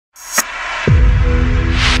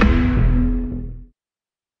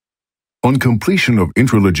On completion of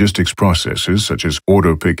intralogistics processes such as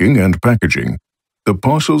order picking and packaging, the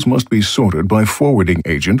parcels must be sorted by forwarding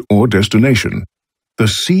agent or destination. The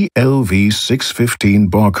CLV615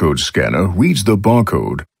 barcode scanner reads the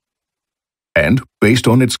barcode and, based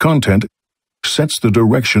on its content, sets the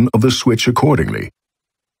direction of the switch accordingly.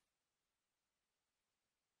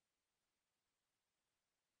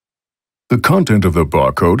 The content of the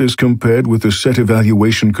barcode is compared with the set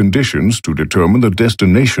evaluation conditions to determine the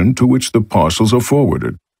destination to which the parcels are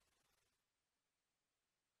forwarded.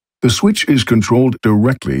 The switch is controlled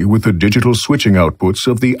directly with the digital switching outputs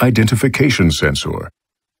of the identification sensor.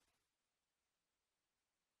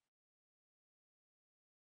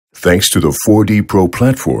 Thanks to the 4D Pro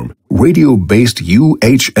platform, radio-based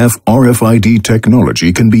UHF RFID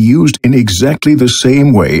technology can be used in exactly the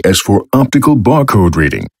same way as for optical barcode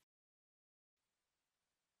reading.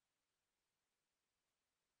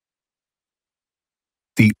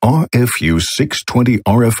 The RFU620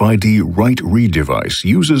 RFID write-read device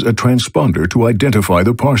uses a transponder to identify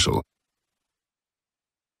the parcel.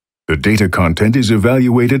 The data content is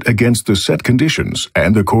evaluated against the set conditions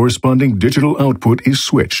and the corresponding digital output is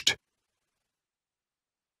switched.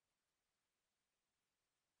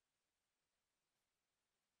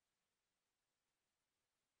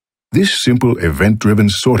 This simple event-driven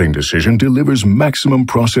sorting decision delivers maximum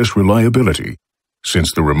process reliability.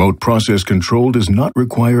 Since the remote process control does not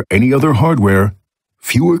require any other hardware,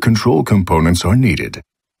 fewer control components are needed.